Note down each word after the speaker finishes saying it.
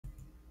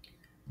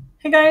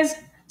Hey guys,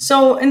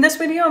 so in this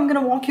video, I'm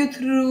going to walk you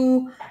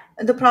through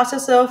the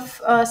process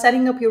of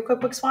setting up your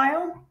QuickBooks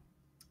file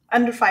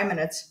under 5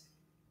 minutes.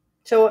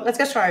 So let's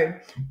get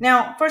started.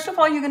 Now, first of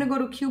all, you're going to go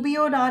to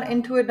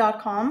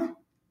qbo.intuit.com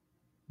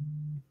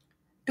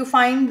to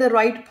find the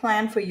right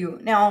plan for you.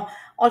 Now,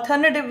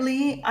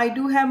 alternatively, I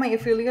do have my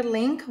affiliate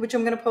link, which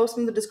I'm going to post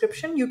in the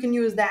description. You can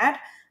use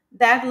that.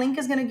 That link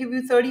is going to give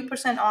you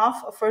 30%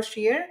 off a first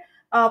year.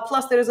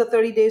 Plus, there is a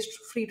 30 days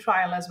free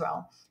trial as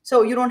well.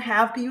 So you don't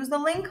have to use the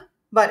link,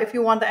 but if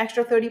you want the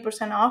extra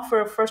 30% off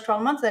for first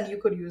 12 months, then you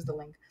could use the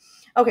link.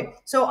 Okay,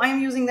 so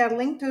I'm using that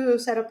link to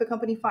set up the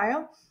company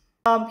file.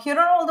 Here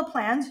are all the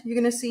plans you're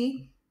going to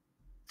see,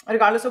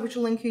 regardless of which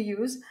link you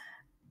use.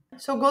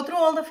 So go through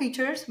all the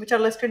features which are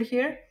listed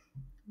here.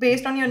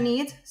 Based on your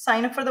needs,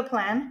 sign up for the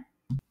plan.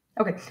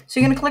 Okay, so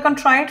you're going to click on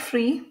try it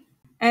free,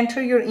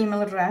 enter your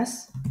email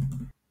address.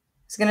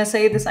 It's going to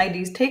say this ID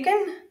is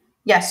taken.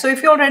 Yes, so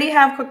if you already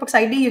have QuickBooks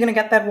ID, you're going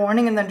to get that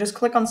warning and then just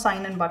click on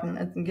sign in button.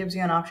 It gives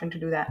you an option to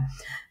do that.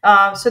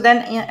 So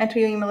then enter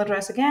your email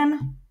address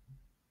again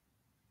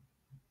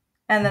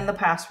and then the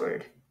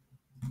password.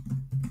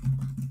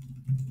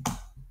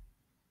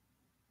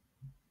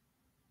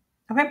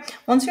 Okay,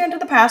 once you enter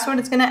the password,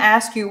 it's going to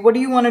ask you, what do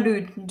you want to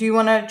do? Do you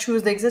want to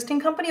choose the existing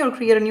company or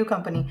create a new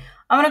company?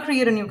 I'm going to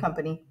create a new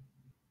company.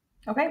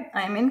 Okay,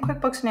 I'm in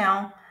QuickBooks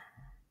now.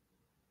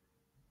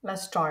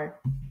 Let's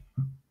start.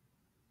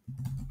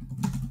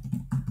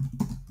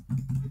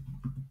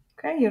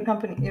 Okay, your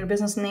company, your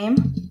business name.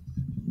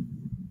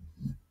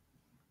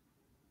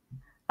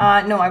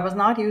 No, I was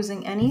not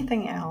using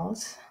anything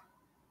else.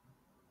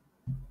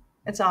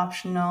 It's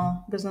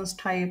optional. Business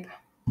type,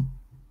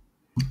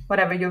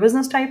 whatever your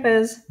business type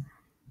is.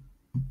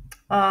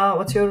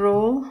 What's your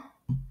role?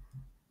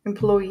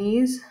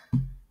 Employees.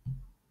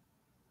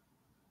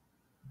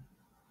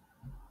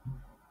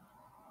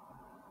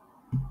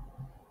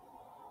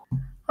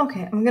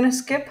 Okay, I'm gonna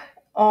skip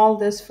all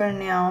this for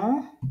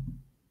now.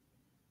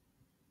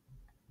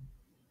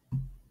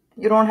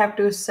 You don't have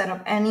to set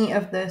up any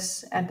of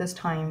this at this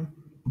time.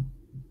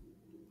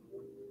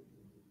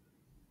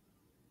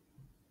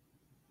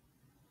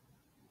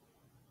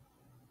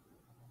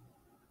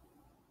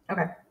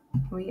 Okay,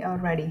 we are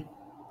ready.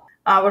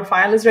 Our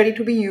file is ready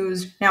to be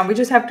used. Now we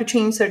just have to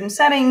change certain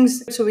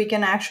settings so we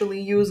can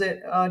actually use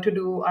it to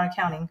do our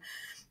accounting.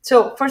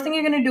 So first thing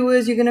you're going to do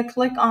is you're going to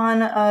click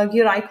on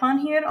gear icon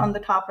here on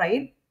the top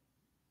right.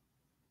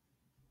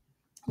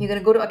 You're going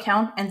to go to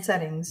account and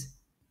settings.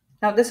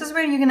 Now this is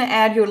where you're going to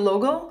add your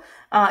logo,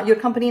 your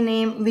company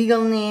name,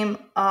 legal name,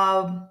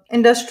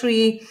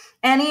 industry,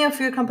 any of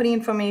your company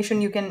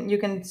information you can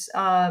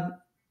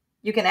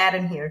add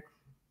in here.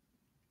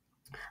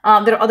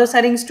 There are other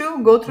settings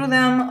too. Go through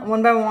them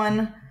one by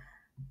one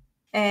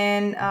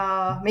and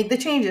make the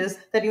changes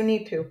that you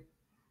need to.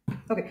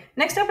 Okay,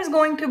 next up is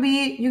going to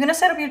be, you're going to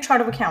set up your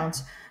chart of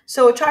accounts.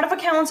 So a chart of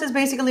accounts is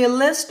basically a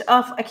list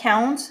of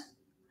accounts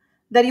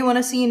that you want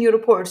to see in your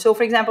report. So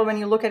for example, when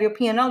you look at your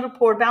P&L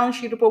report, balance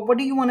sheet report, what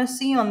do you want to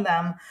see on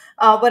them?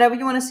 Whatever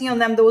you want to see on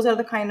them, those are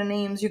the kind of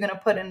names you're going to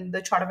put in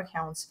the chart of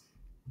accounts.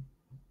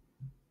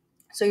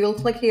 So you'll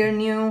click here,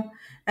 new,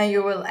 and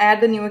you will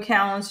add the new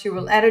accounts. You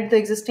will edit the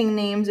existing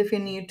names if you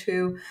need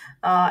to.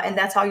 And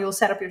that's how you'll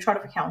set up your chart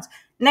of accounts.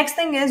 Next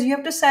thing is you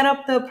have to set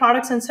up the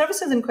products and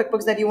services in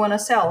QuickBooks that you want to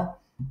sell.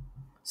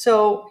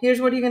 So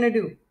here's what you're going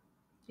to do.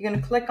 You're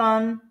going to click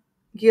on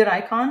gear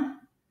icon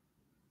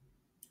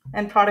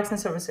and products and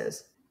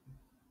services.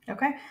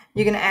 Okay,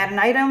 you're going to add an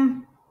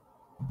item,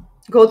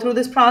 go through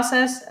this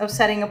process of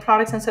setting up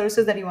products and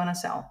services that you want to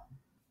sell.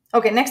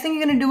 Okay, next thing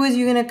you're going to do is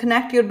you're going to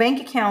connect your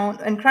bank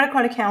account and credit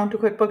card account to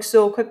QuickBooks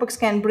so QuickBooks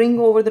can bring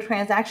over the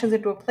transactions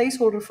into a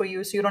placeholder for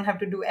you so you don't have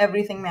to do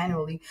everything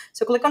manually.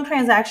 So click on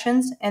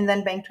transactions and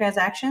then bank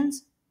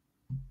transactions.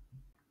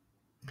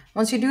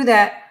 Once you do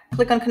that,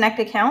 click on connect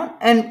account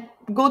and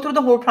go through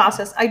the whole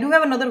process. I do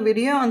have another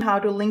video on how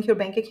to link your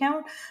bank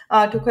account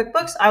to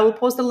QuickBooks. I will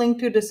post the link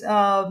to this,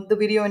 the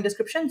video in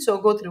description, so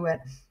go through it.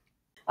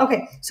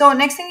 Okay, so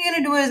next thing you're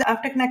going to do is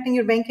after connecting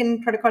your bank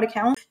and credit card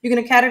account, you're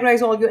going to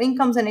categorize all your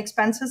incomes and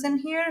expenses in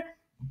here.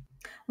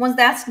 Once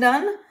that's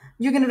done,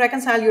 you're going to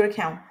reconcile your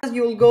account.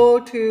 You'll go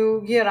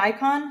to gear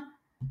icon,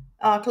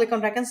 click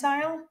on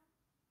reconcile,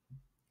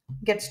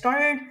 get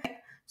started.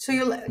 So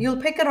you'll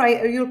pick the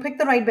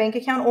right bank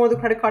account or the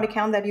credit card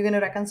account that you're going to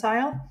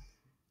reconcile.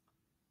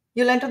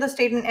 You'll enter the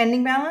statement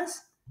ending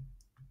balance,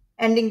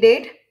 ending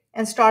date,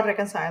 and start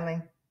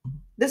reconciling.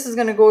 This is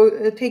going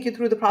to take you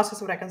through the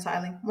process of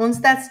reconciling. Once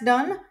that's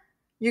done,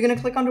 you're going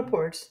to click on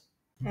reports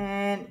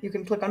and you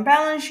can click on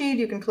balance sheet.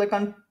 You can click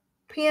on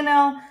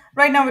P&L.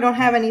 Right now, we don't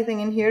have anything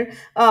in here,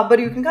 but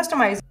you can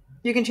customize.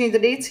 You can change the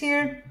dates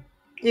here.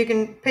 You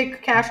can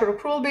pick cash or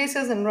accrual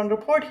basis and run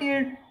report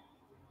here.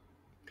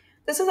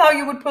 This is how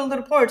you would pull the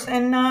reports,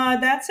 and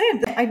that's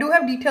it. I do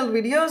have detailed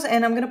videos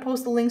and I'm going to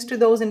post the links to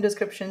those in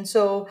description.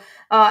 So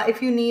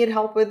if you need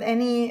help with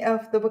any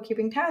of the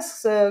bookkeeping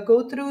tasks,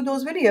 go through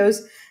those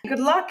videos. Good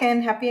luck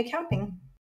and happy accounting.